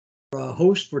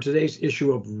Host for today's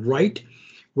issue of Right.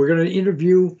 We're going to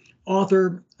interview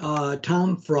author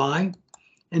Tom Frye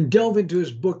and delve into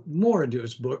his book, more into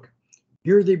his book,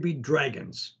 Here They Be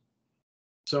Dragons.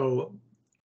 So,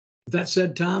 with that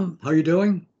said, Tom, how are you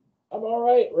doing? I'm all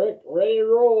right, Rick. Ready to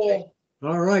roll.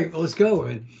 All right, well, let's go.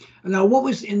 And now, what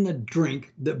was in the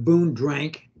drink that Boone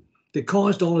drank that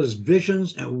caused all his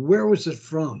visions, and where was it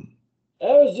from?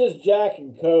 That was just Jack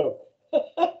and Coke.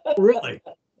 Really?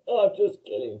 Oh, I'm just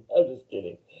kidding. I'm just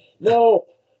kidding. No,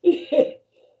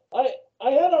 I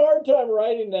had a hard time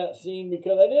writing that scene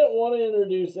because I didn't want to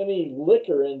introduce any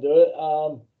liquor into it.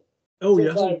 Oh,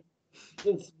 since yes.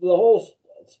 since the whole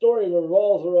story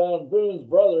revolves around Boone's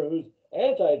brother, who's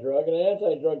anti-drug, an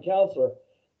anti-drug counselor.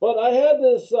 But I had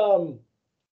this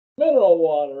mineral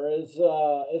water.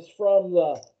 It's from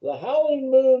the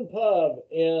Howling Moon pub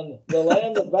in the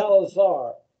land of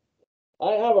Balasar.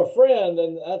 I have a friend,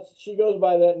 and she goes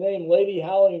by that name, Lady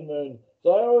Howling Moon. So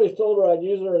I always told her I'd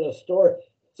use her in a story.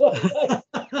 So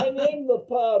I named the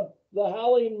pub the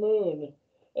Howling Moon,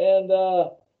 and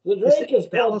the drink is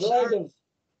called Balasar? Dragons.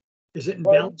 Is it in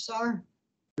Pardon? Balasar?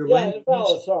 Your Yeah, land? in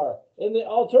Balasar, in the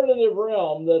alternative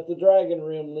realm that the Dragon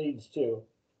Room leads to.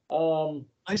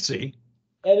 I see.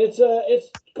 And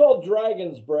it's called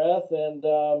Dragon's Breath, and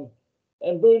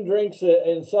Boone drinks it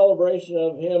in celebration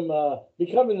of him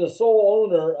becoming the sole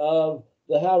owner of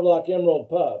the Havelock Emerald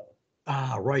Pub.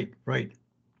 Ah, right, right,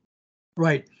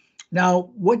 right.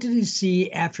 Now, what did he see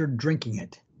after drinking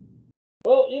it?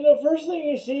 Well, first thing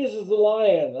he sees is the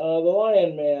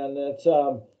Lion Man that's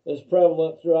is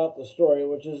prevalent throughout the story,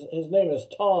 which is his name is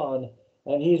Ton,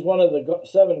 and he's one of the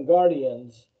seven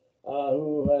guardians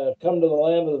who have come to the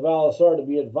land of the Valasar to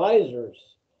be advisors.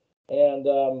 And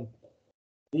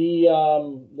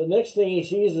the next thing he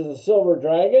sees is a silver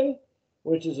dragon,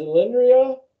 which is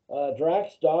Elendria,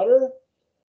 Drak's daughter,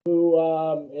 who,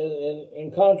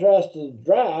 in contrast to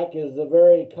Drak, is a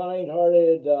very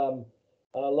kind-hearted,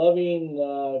 loving,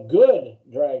 good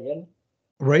dragon.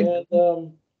 Right.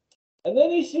 And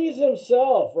then he sees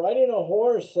himself riding a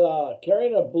horse,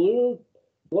 carrying a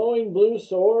glowing blue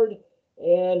sword,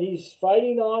 and he's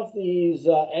fighting off these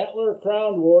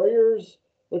antler-crowned warriors,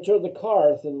 which are the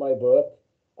Karth in my book.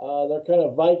 They're kind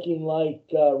of Viking-like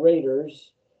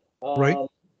raiders. Right.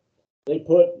 They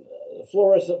put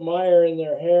fluorescent mire in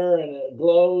their hair, and it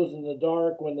glows in the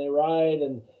dark when they ride,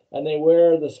 and they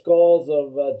wear the skulls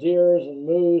of deers and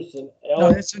moose and elk.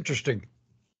 No, that's interesting.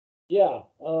 Yeah.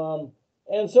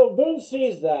 And so Boone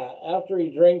sees that after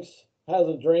he has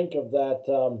a drink of that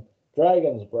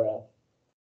dragon's breath.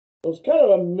 It was kind of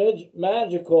a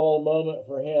magical moment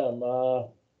for him.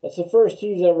 That's the first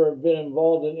he's ever been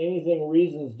involved in anything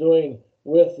Reason's doing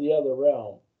with the other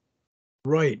realm.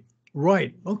 Right,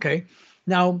 right. Okay.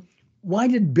 Now, why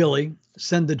did Billy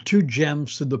send the two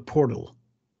gems to the portal?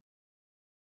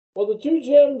 Well, the two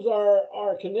gems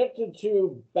are connected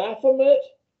to Baphomet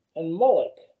and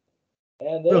Moloch.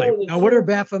 And they Really? are the Now, two, what are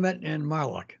Baphomet and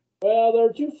Marlock? well,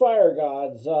 they're two fire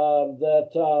gods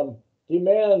that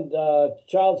demand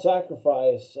child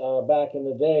sacrifice back in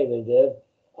the day, they did.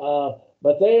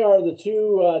 But they are the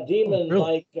two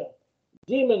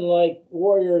demon-like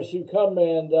warriors who come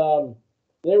and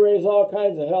they raise all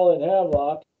kinds of hell in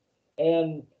Havelock.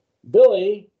 And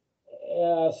Billy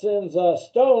sends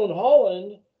Stone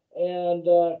Holland and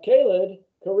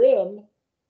Karim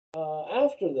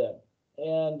after them,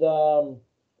 and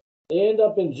they end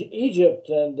up in Egypt.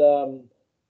 And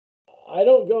I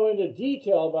don't go into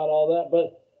detail about all that,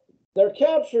 but they're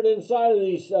captured inside of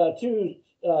these two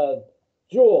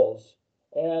jewels,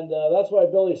 and that's why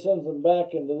Billy sends them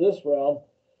back into this realm.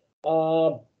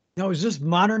 Now, is this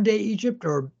modern day Egypt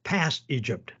or past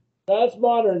Egypt? That's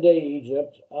modern day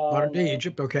Egypt. Modern day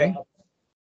Egypt, okay.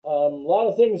 A lot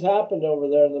of things happened over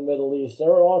there in the Middle East. There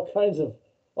were all kinds of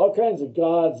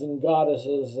gods and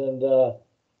goddesses,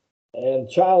 and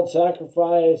child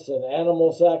sacrifice and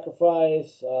animal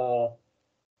sacrifice,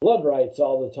 blood rites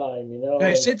all the time. Now,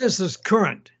 I say this is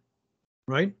current,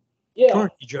 right? Yeah.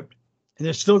 Current Egypt, and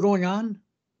it's still going on.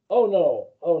 Oh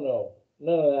no,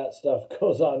 none of that stuff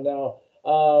goes on now.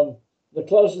 The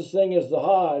closest thing is the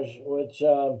Hajj, which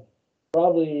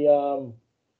probably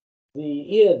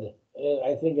the Eid,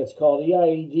 I think it's called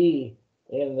EIED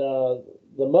in the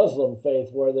Muslim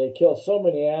faith, where they kill so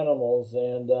many animals,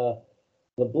 and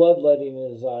the bloodletting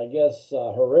is, I guess,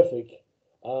 horrific.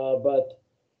 But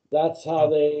that's how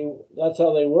they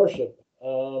worship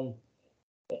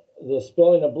the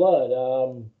spilling of blood.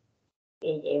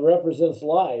 It represents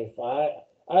life. I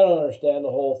don't understand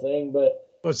the whole thing, but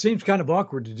Well, it seems kind of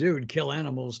awkward to do and kill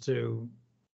animals to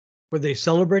Were they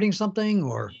celebrating something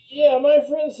or? Yeah, my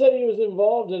friend said he was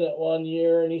involved in it one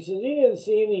year, and he said he didn't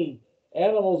see any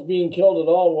animals being killed at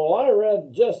all. Well, I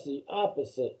read just the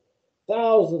opposite.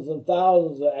 Thousands and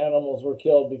thousands of animals were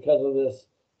killed because of this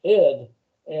id,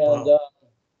 and Wow.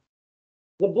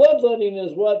 the bloodletting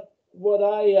is what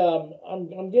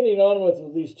I'm getting on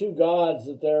with these two gods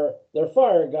that they're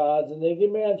fire gods, and they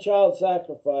demand child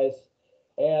sacrifice,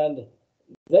 and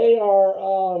they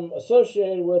are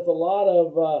associated with a lot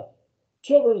of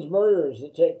children's murders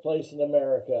that take place in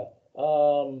America. They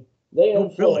Oh, really?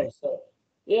 influence them.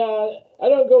 Yeah, I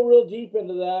don't go real deep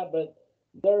into that, but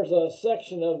there's a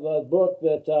section of the book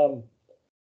that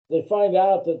they find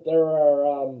out that there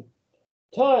are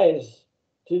ties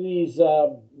to these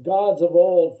gods of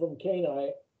old from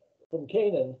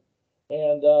Canaan,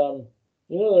 and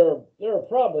there are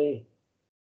probably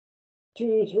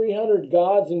 200-300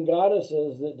 gods and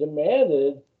goddesses that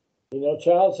demanded,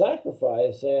 child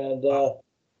sacrifice and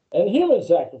human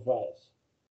sacrifice.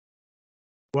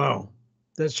 Wow.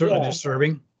 That's certainly Yeah,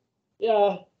 disturbing.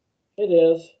 yeah, it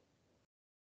is.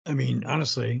 I mean,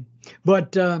 honestly.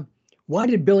 But why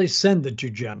did Billy send the two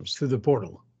gems through the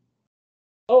portal?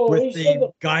 Oh, With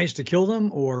the guys to kill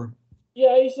them or?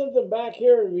 yeah, he sent them back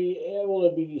here to be able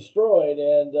to be destroyed,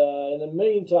 and in the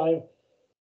meantime,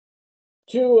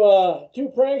 two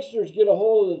pranksters get a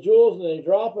hold of the jewels and they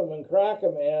drop them and crack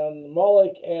them, and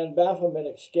Moloch and Baphomet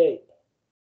escape.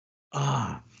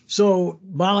 Ah, so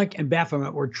Moloch and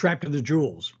Baphomet were trapped in the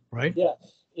jewels, right? Yes,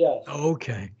 yes.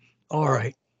 Okay. All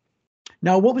right.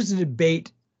 Now, what was the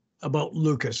debate about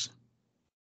Lucas?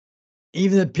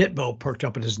 Even the pit bull perked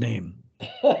up at his name.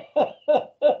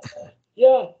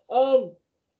 Yeah,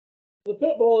 the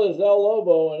pit bull is El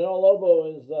Lobo, and El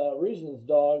Lobo is Reason's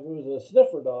dog, who's a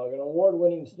sniffer dog, an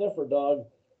award-winning sniffer dog,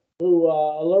 who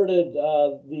alerted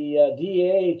the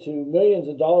DEA to millions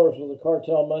of dollars worth of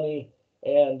cartel money,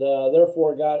 and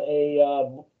therefore got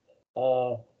a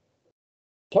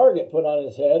target put on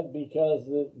his head because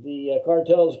the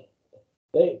cartels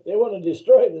they want to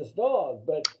destroy this dog,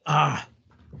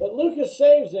 but Lucas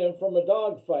saves him from a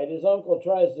dogfight. His uncle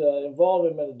tries to involve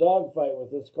him in a dogfight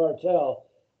with this cartel,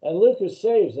 and Lucas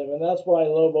saves him, and that's why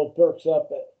Lobo perks up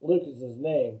at Lucas's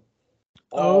name.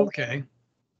 Okay.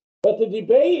 But the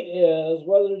debate is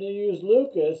whether to use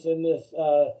Lucas in this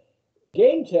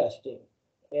game testing,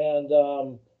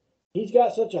 and he's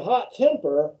got such a hot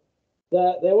temper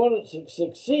that they want to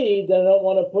succeed. They don't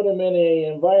want to put him in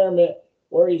an environment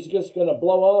where he's just going to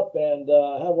blow up and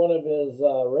have one of his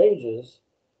rages.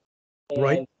 And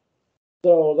Right.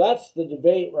 so that's the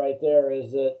debate right there.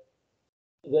 Is that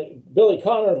Billy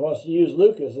Connors wants to use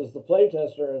Lucas as the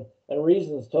playtester, and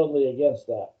Reason's totally against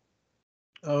that.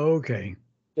 Okay.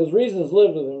 Because Reason's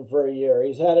lived with him for a year.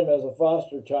 He's had him as a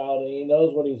foster child, and he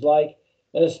knows what he's like,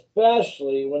 and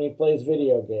especially when he plays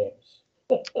video games.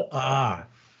 Ah.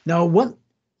 Now, what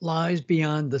lies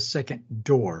beyond the second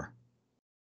door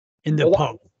in the Well,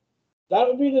 pub? that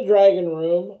would be the dragon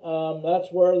room.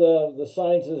 That's where the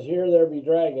sign says, "Here there be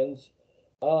dragons,"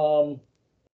 um,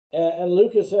 and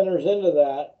Lucas enters into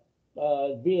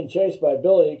that, being chased by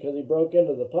Billy because he broke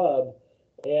into the pub,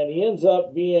 and he ends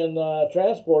up being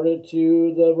transported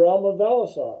to the realm of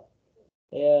Belisar,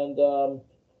 and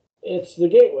it's the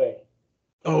gateway.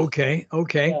 Okay.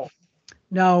 Okay. Yeah,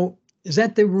 Now, is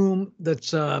that the room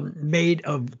that's made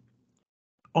of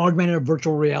augmented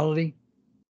virtual reality?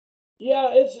 yeah,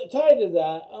 it's tied to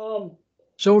that.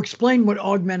 So explain what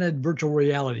augmented virtual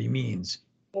reality means.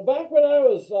 Well, back when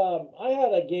I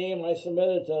had a game I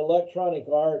submitted to Electronic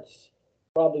Arts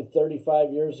probably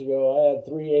 35 years ago. I had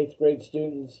three eighth grade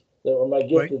students that were my Right.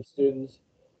 gifted students.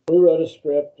 We wrote a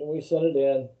script and we sent it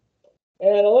in.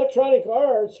 And Electronic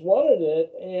Arts wanted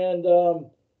it, and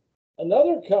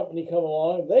another company come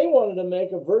along. They wanted to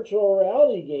make a virtual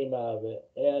reality game out of it,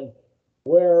 and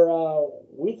where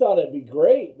we thought it'd be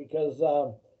great because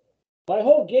my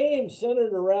whole game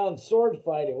centered around sword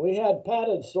fighting. We had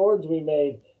padded swords we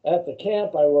made at the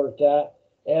camp I worked at,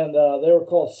 and they were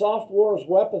called Soft Wars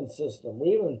Weapon System.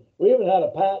 We even had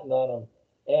a patent on them,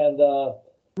 and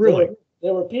Really? they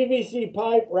were PVC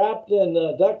pipe wrapped in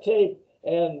duct tape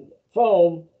and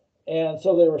foam, and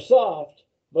so they were soft,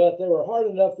 but they were hard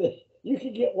enough that you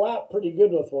could get whacked pretty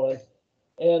good with one.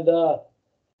 And I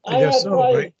I guess had so,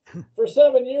 right? probably for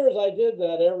 7 years I did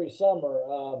that every summer.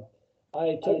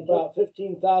 I took about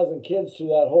 15,000 kids through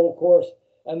that whole course,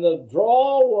 and the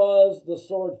draw was the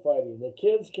sword fighting. The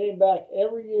kids came back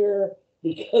every year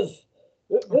because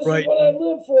this is Right. what I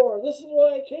live for. This is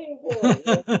what I came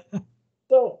for.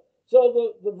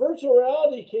 So the virtual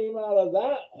reality came out of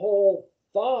that whole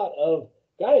thought of,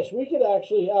 gosh, we could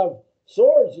actually have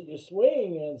swords that you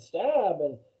swing and stab,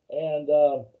 And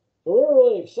we were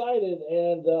really excited,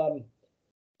 and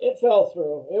it fell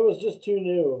through. It was just too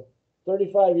new.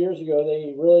 35 years ago,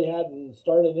 they really hadn't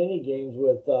started any games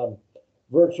with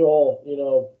virtual,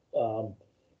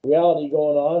 reality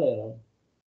going on in them.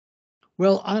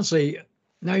 Well, honestly,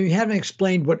 now you haven't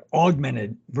explained what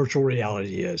augmented virtual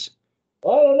reality is.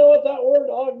 Well, I don't know what that word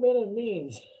augmented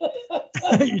means.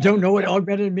 You don't know what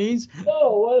augmented means?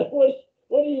 No,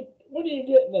 what are you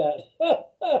getting at?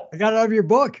 I got it out of your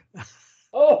book.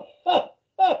 Oh,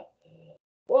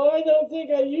 well, I don't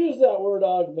think I used that word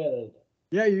augmented.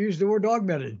 Yeah, you used the word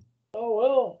augmented. Oh,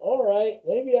 well, all right.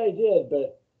 Maybe I did,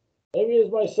 but maybe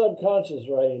it's my subconscious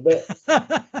writing. But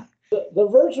the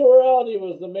virtual reality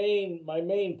was my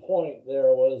main point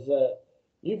there was that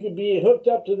you could be hooked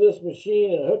up to this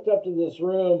machine and hooked up to this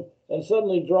room and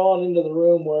suddenly drawn into the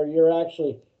room where you're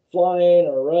actually flying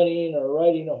or running or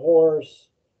riding a horse,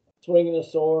 swinging a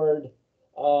sword.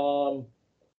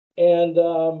 And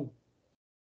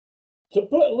to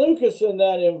put Lucas in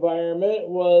that environment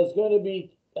was going to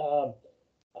be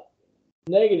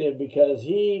negative because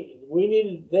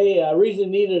Reason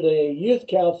needed a youth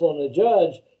council and a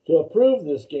judge to approve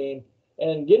this game,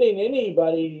 and getting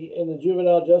anybody in the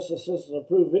juvenile justice system to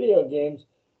approve video games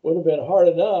would have been hard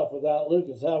enough without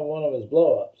Lucas having one of his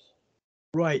blowups.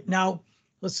 Right. Now,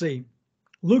 let's see.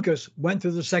 Lucas went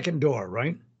through the second door,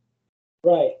 right?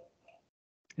 Right.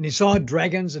 And he saw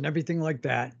dragons and everything like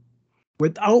that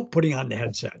without putting on the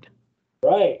headset.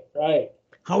 Right.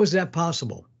 How is that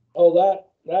possible? Oh,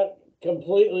 that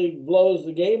completely blows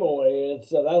the game away.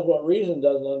 It's that's what Reason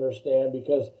doesn't understand,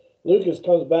 because Lucas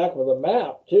comes back with a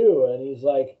map too, and he's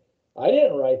like, I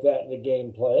didn't write that in the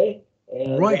gameplay.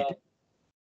 And right.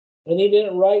 And he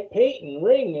didn't write paint and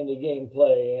ring in the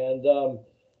gameplay. And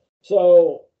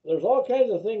so there's all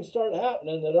kinds of things start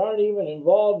happening that aren't even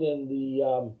involved in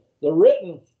the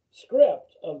written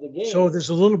script of the game. So there's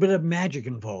a little bit of magic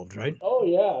involved, right? Oh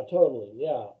yeah, totally,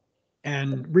 yeah.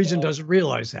 And Reason doesn't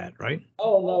realize that, right?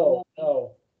 Oh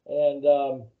no. And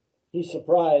he's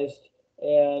surprised,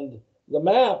 and the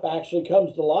map actually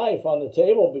comes to life on the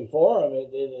table before him.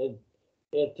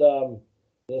 It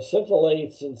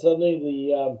scintillates, and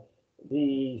suddenly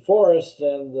the forest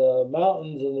and the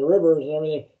mountains and the rivers and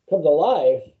everything come to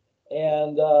life.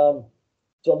 And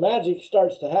so magic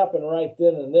starts to happen right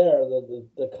then and there.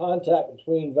 The contact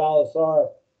between Valisar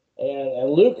and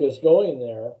Lucas going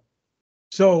there.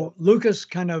 So Lucas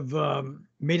kind of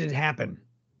made it happen,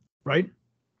 right?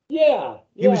 Yeah.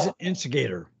 He was an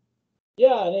instigator.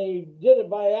 Yeah, and he did it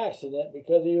by accident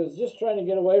because he was just trying to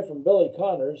get away from Billy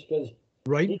Connors, because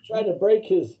he tried to break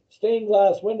his stained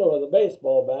glass window with a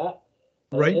baseball bat.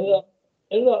 Right.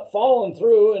 Ended up falling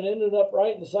through and ended up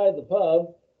right inside the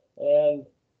pub. And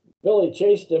Billy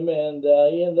chased him, and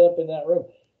he ended up in that room.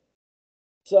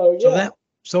 So yeah.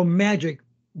 So magic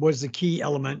was the key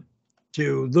element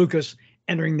to Lucas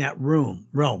entering that realm.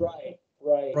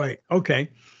 Right. Okay.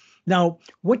 Now,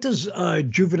 what does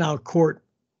juvenile court,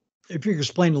 if you could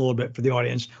explain a little bit for the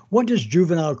audience, what does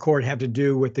juvenile court have to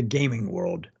do with the gaming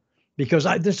world? Because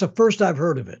this is the first I've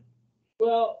heard of it.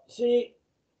 Well, see,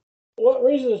 what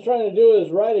Reason is trying to do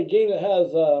is write a game that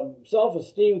has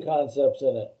self-esteem concepts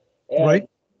in it. And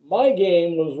my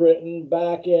game was written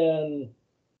back in,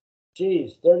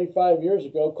 35 years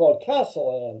ago, called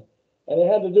Castleland. And it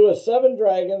had to do with 7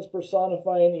 dragons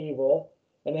personifying evil.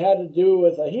 And it had to do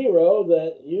with a hero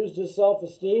that used his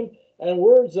self-esteem and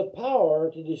words of power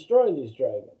to destroy these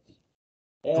dragons.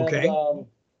 And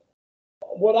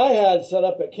what I had set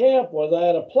up at camp was I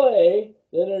had a play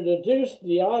that introduced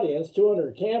the audience,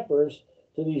 200 campers,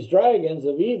 to these dragons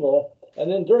of evil. And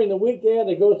then during the week, they had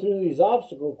to go through these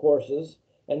obstacle courses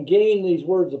and gain these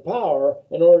words of power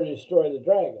in order to destroy the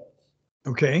dragons.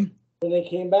 Okay. When they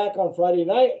came back on Friday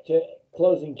night to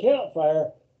closing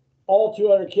campfire, all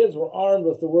 200 kids were armed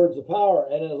with the words of power,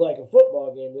 and it was like a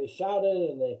football game. They shouted,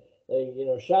 and they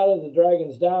shouted the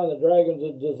dragons down. The dragons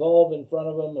would dissolve in front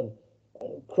of them and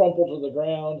crumple to the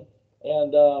ground.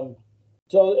 And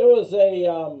so it was a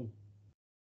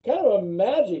kind of a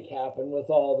magic happened with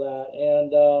all that.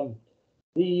 And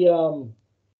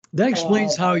that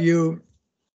explains how you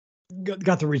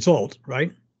got the result,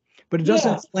 right? But it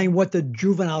doesn't explain what the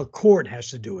juvenile court has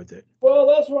to do with it. Well,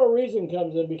 that's where Reason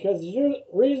comes in, because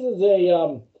Reason's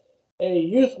a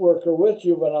youth worker with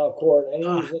juvenile court, and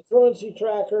he's a truancy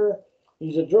tracker.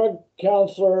 He's a drug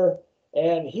counselor,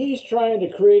 and he's trying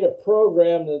to create a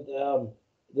program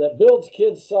that builds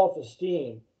kids'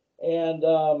 self-esteem.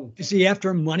 And is he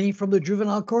after money from the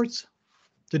juvenile courts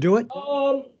to do it?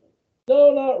 No,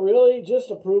 not really.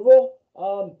 Just approval.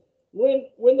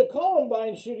 When the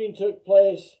Columbine shooting took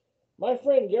place, my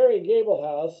friend Gary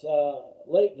Gablehouse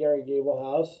late Gary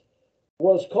Gablehouse,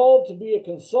 was called to be a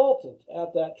consultant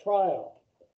at that trial.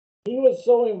 He was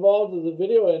so involved with the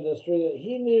video industry that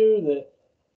he knew that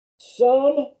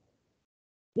some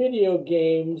video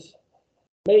games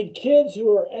made kids who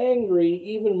were angry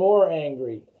even more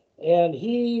angry. And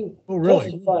he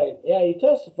testified. Yeah, he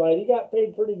testified. He got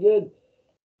paid pretty good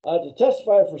to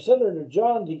testify for Senator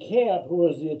John DeCamp, who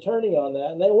was the attorney on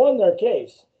that, and they won their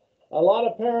case. A lot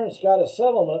of parents got a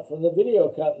settlement from the video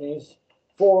companies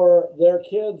for their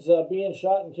kids being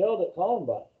shot and killed at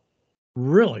Columbine.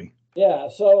 Really? Yeah,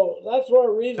 so that's why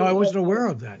Reason. No, I wasn't aware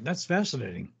of that. That's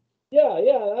fascinating. Yeah,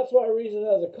 that's why Reason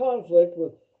has a conflict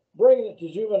with bringing it to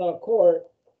juvenile court.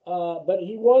 But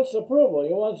he wants approval.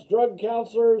 He wants drug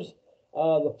counselors,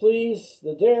 the police,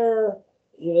 the DARE,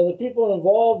 the people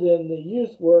involved in the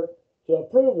youth work to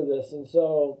approve of this. And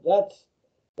so that's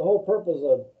the whole purpose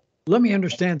of. Let me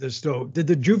understand this, though. Did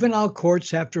the juvenile courts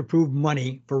have to approve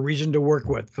money for Reason to work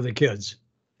with for the kids?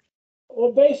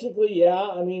 Well, basically, yeah.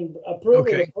 I mean, approve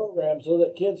the program so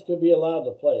that kids could be allowed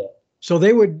to play it. So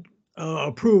they would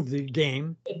approve the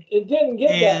game. It didn't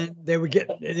get that.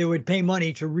 And they would pay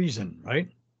money to Reason, right?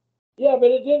 Yeah,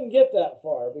 but it didn't get that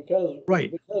far because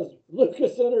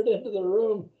Lucas entered into the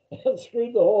room and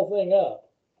screwed the whole thing up.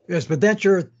 Yes, but that's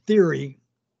your theory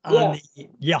on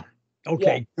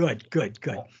Okay, good.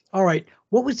 All right.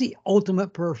 What was the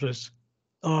ultimate purpose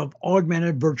of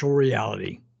augmented virtual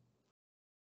reality?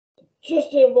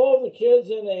 Just to involve the kids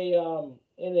in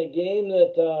a game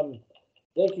that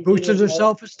they could boosted their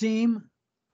self-esteem.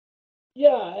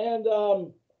 Yeah, and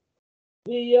the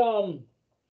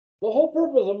whole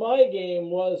purpose of my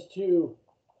game was to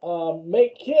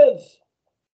make kids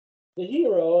the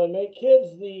hero and make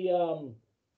kids the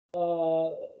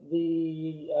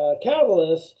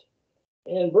catalyst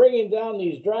in bringing down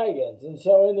these dragons. And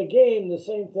so in the game, the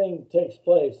same thing takes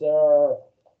place. There are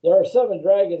 7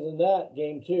 dragons in that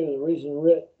game too. The Reason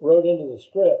wrote into the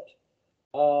script.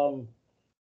 And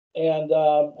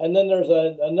then there's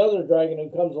another dragon who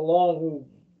comes along who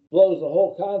blows the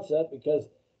whole concept because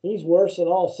he's worse than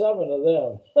all 7 of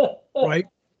them. Right.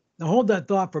 Now hold that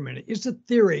thought for a minute. Is the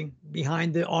theory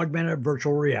behind the augmented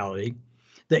virtual reality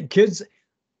that kids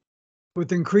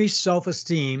with increased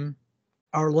self-esteem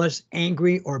are less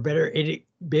angry or better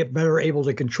able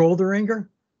to control their anger?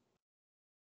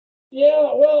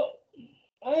 Yeah, well,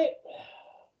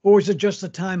 or is it just a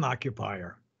time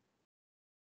occupier?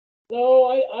 No,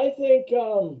 I think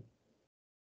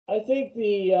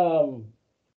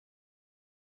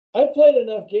I've played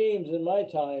enough games in my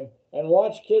time and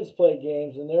watched kids play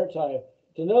games in their time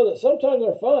to know that sometimes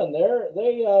they're fun.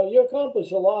 You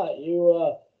accomplish a lot.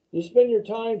 You spend your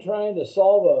time trying to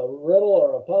solve a riddle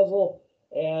or a puzzle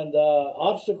and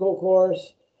obstacle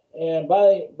course, and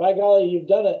by golly, you've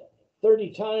done it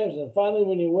 30 times, and finally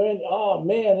when you win, oh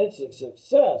man, it's a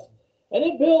success. And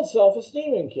it builds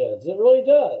self-esteem in kids. It really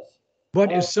does.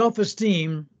 But is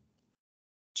self-esteem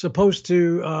supposed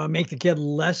to make the kid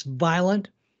less violent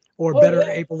or better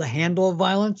able to handle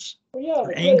violence? Well, yeah,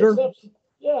 or anger?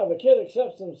 If a kid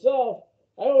accepts himself,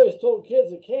 I always told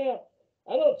kids at camp,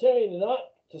 I don't tell you not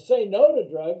to say no to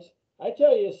drugs. I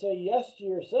tell you to say yes to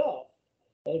yourself.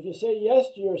 And if you say yes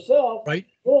to yourself, right,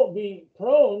 you won't be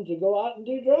prone to go out and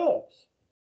do drugs.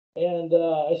 And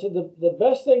I said the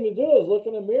best thing to do is look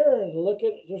in the mirror and look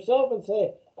at yourself and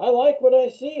say, I like what I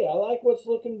see. I like what's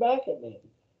looking back at me.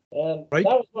 And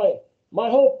that was my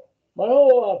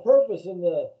whole purpose in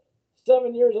the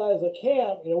 7 years I was at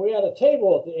camp. We had a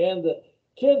table at the end that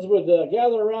kids would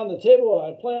gather around the table.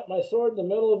 I'd plant my sword in the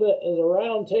middle of it as a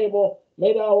round table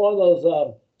made out of one of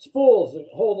those spools that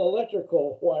hold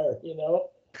electrical wire,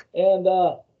 And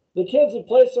the kids would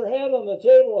place their hand on the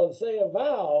table and say a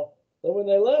vow that when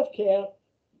they left camp,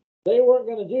 they weren't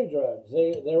going to do drugs.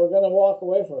 They were going to walk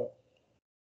away from it.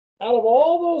 Out of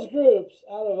all those groups,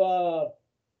 out of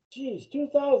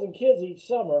 2,000 kids each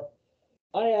summer,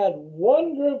 I had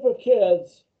one group of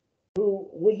kids who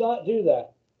would not do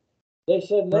that. They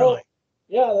said no. Really?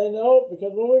 Yeah, they know,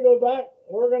 because when we go back,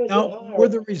 we're going to get higher. Were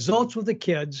the results with the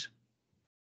kids,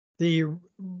 the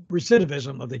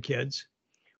recidivism of the kids,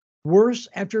 worse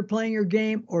after playing your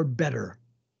game or better?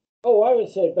 Oh, I would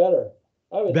say better.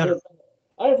 Better.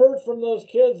 I've heard from those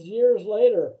kids years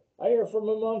later. I hear from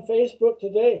them on Facebook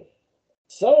today.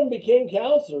 Some of them became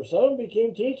counselors. Some of them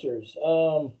became teachers.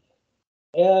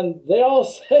 And they all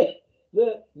say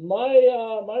that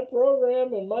my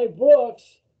program and my books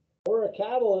were a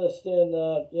catalyst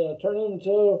in turning them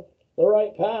to the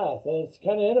right path. And it's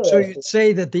kind of interesting. So you'd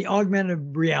say that the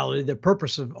augmented reality, the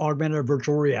purpose of augmented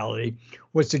virtual reality,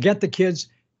 was to get the kids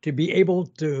to be able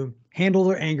to handle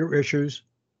their anger issues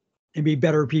and be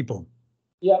better people.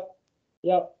 Yep.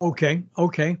 Yep. Okay,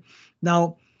 okay.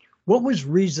 Now, what was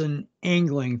Reason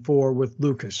angling for with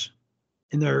Lucas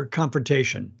in their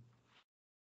confrontation?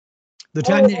 The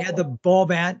time they had the Oh, ball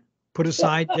bat put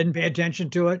aside, didn't pay attention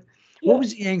to it. What yeah.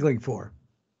 was he angling for?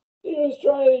 He was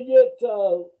trying to get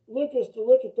Lucas to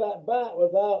look at that bat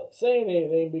without saying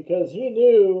anything because he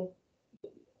knew.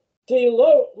 See,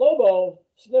 Lobo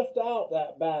sniffed out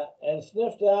that bat and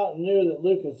sniffed out and knew that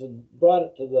Lucas had brought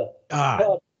it to the Ah,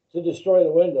 pub to destroy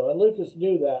the window. And Lucas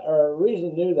knew that, or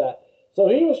Reason knew that. So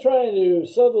he was trying to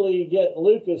subtly get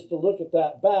Lucas to look at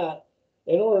that bat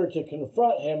in order to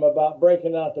confront him about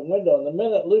breaking out the window. And the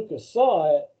minute Lucas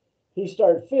saw it, he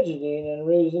started fidgeting, and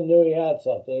Reason knew he had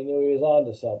something. He knew he was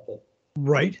onto something.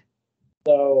 right.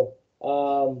 So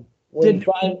when he Did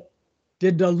finally,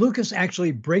 did Lucas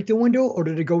actually break the window, or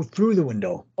did it go through the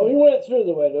window? oh, he went through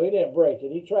the window. He didn't break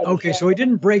it. He tried to Okay, shut so he it.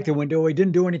 didn't break the window. He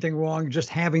didn't do anything wrong. Just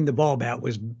having the ball bat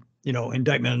was,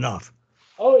 indictment enough.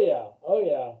 Oh yeah, oh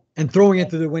yeah. And throwing it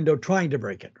through the window, trying to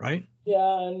break it, right?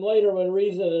 Yeah, and later when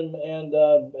Reason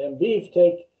and Beef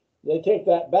take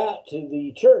that bat to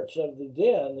the church of the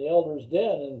den, the elders'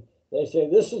 den, and they say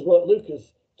this is what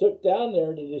Lucas took down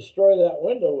there to destroy that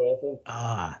window with, and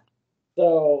Ah,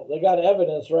 so they got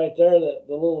evidence right there that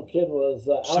the little kid was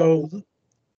out. so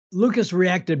Lucas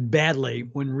reacted badly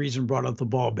when Reason brought up the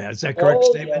ball bat. Is that correct Oh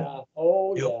statement? yeah,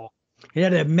 oh Yep. yeah, He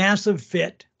had a massive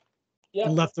fit and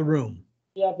yep, left the room.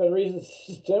 yep. And Reason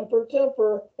says,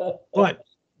 temper. But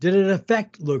did it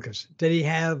affect Lucas? Did he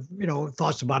have,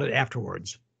 thoughts about it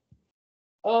afterwards?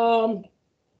 um,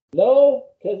 no,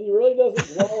 because he really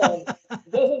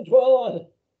doesn't dwell on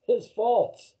his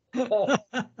faults.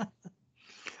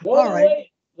 All right.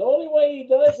 The only way he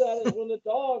does that is when the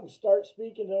dogs start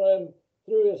speaking to him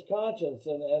through his conscience,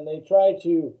 and they try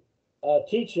to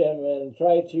teach him and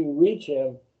try to reach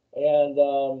him, and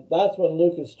that's when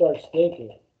Lucas starts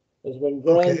thinking. Is when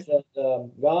Okay. Grunge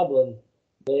and Goblin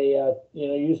they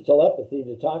use telepathy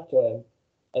to talk to him,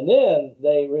 and then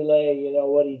they relay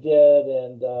what he did,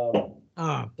 and so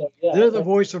yeah, They're the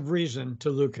voice of reason to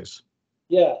Lucas.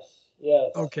 yes,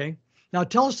 yes. Okay. Now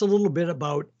tell us a little bit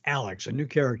about Alex, a new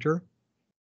character.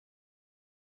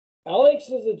 Alex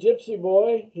is a gypsy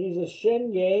boy. He's a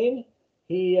Shingain.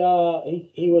 He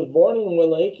was born in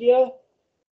Wallachia.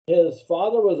 His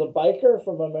father was a biker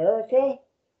from America.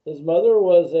 His mother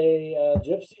was a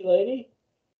gypsy lady,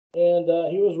 and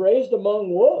he was raised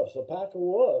among wolves, a pack of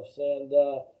wolves, and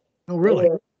Oh, they really?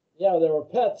 were they were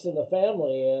pets in the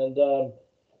family. And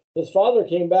his father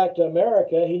came back to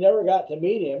America. He never got to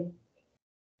meet him.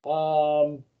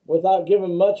 Without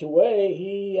giving much away,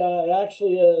 he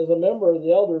actually is a member of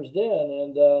the Elders' Den,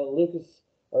 and Lucas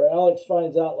or Alex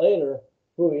finds out later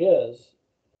who he is.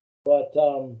 But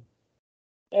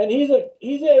and he's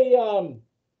a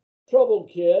troubled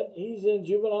kid. He's in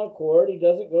juvenile court. He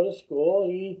doesn't go to school.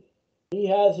 He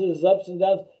has his ups and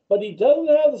downs, but he doesn't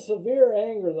have the severe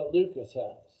anger that Lucas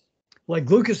has. Like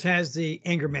Lucas has the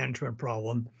anger management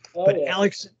problem, Oh but yeah,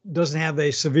 Alex doesn't have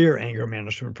a severe anger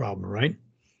management problem, right?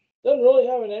 doesn't really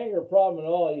have an anger problem at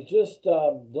all. He's just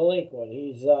delinquent.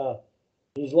 He's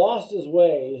lost his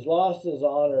way. He's lost his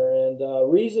honor.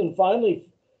 And Reason finally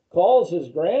calls his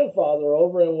grandfather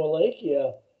over in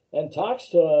Wallachia and talks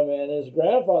to him. And his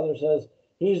grandfather says,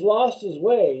 he's lost his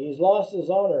way. He's lost his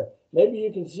honor. Maybe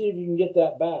you can see if you can get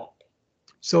that back.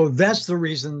 So that's the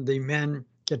reason the men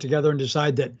get together and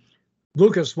decide that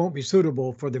Lucas won't be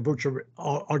suitable for the virtual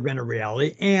augmented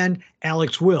reality, and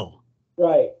Alex will.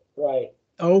 Right, right.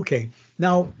 Okay.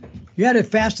 Now, you had a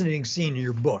fascinating scene in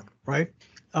your book, right?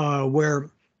 Where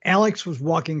Alex was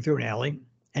walking through an alley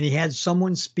and he had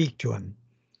someone speak to him.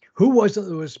 Who was it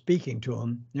that was speaking to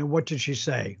him? And what did she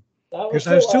say? That was Because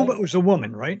I assume it Celeste. was a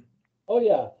woman, right? Oh,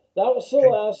 yeah. That was Okay.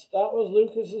 Celeste. That was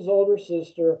Lucas's older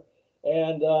sister.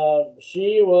 And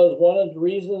she was one of the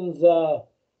reasons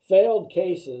failed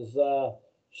cases.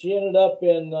 She ended up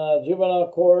in juvenile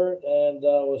court and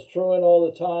was truant all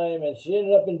the time. And she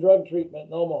ended up in drug treatment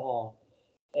in Omaha.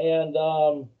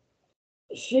 And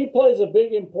she plays a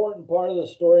big, important part of the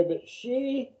story, but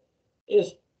she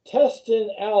is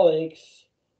testing Alex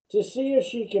to see if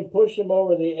she can push him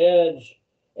over the edge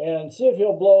and see if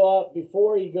he'll blow up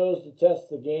before he goes to test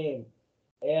the game.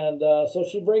 And so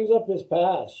she brings up his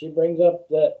past. She brings up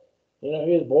that he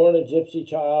was born a gypsy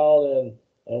child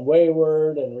and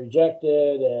wayward and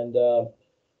rejected, and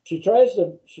she tries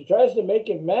to make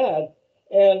him mad,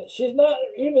 and she's not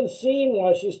even seen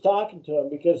while she's talking to him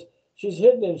because she's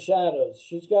hidden in shadows.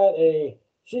 She's got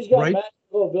Right?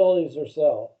 magical abilities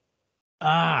herself.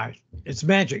 Ah, it's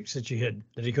magic that she hid,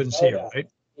 that he couldn't Oh see her, yeah, right?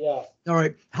 yeah. All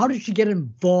right. How did she get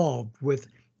involved with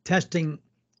testing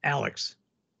Alex?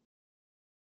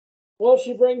 Well,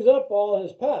 she brings up all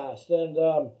his past, and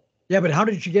Yeah, but how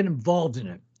did she get involved in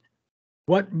it?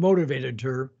 What motivated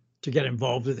her to get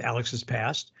involved with Alex's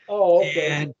past? oh, okay.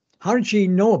 And how did she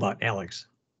know about Alex,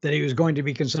 that he was going to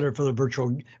be considered for the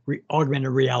virtual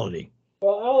augmented reality?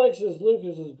 Well, Alex is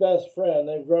Lucas's best friend.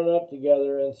 They've grown up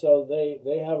together, and so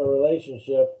they have a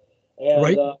relationship. And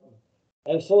Right?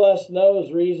 and Celeste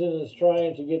knows Reason is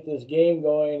trying to get this game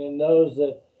going, and knows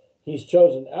that he's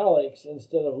chosen Alex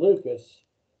instead of Lucas,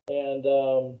 and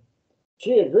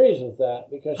she agrees with that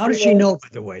because How she does she knows. know, by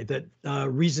the way, that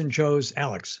Reason chose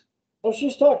Alex? Well,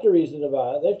 she's talked to Reason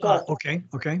about it. They've talked. Okay,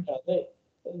 okay. Yeah,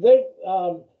 they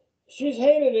she's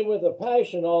hated him with a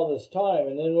passion all this time,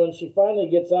 and then when she finally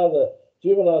gets out of the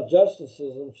juvenile justice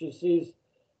system, she sees,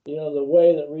 the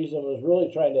way that Reason was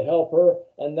really trying to help her,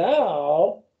 and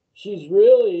now she's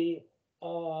really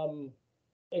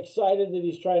excited that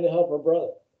he's trying to help her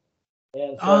brother,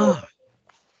 and so Ah,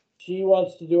 she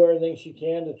wants to do everything she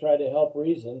can to try to help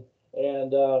Reason,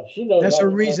 and she knows that's how a to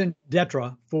help. reason,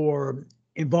 Detra, for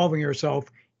involving herself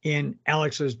in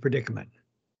Alex's predicament,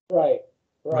 Right,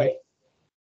 right? right,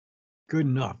 Good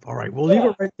enough. All right, we'll leave yeah,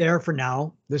 it right there for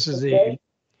now. This is okay. the,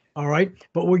 all right,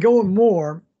 but we're going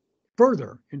more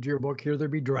further into your book, Here There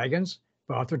Be Dragons,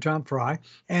 by author Tom Frye.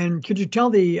 And could you tell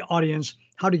the audience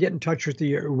how to get in touch with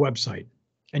your website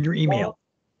and your Tom, email,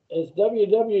 it's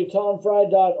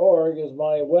www.tomfry.org is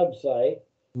my website,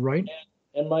 right?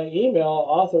 and my email,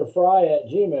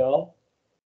 authorfry@gmail.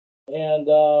 And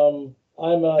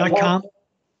I'm Dot Tom, com,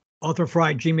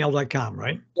 authorfry@gmail.com,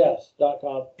 right?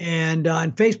 yes.com. And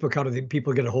on Facebook, how do the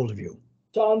people get a hold of you?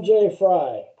 Tom J.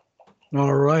 Frye.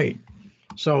 All right.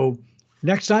 So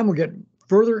next time we'll get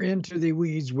further into the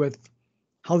weeds with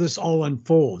how this all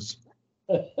unfolds.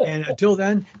 And until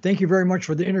then, thank you very much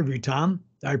for the interview, Tom.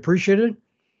 I appreciate it.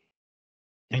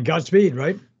 And Godspeed,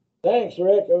 right? Thanks,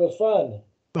 Rick. It was fun.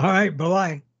 All right. Bye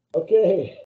bye. Okay.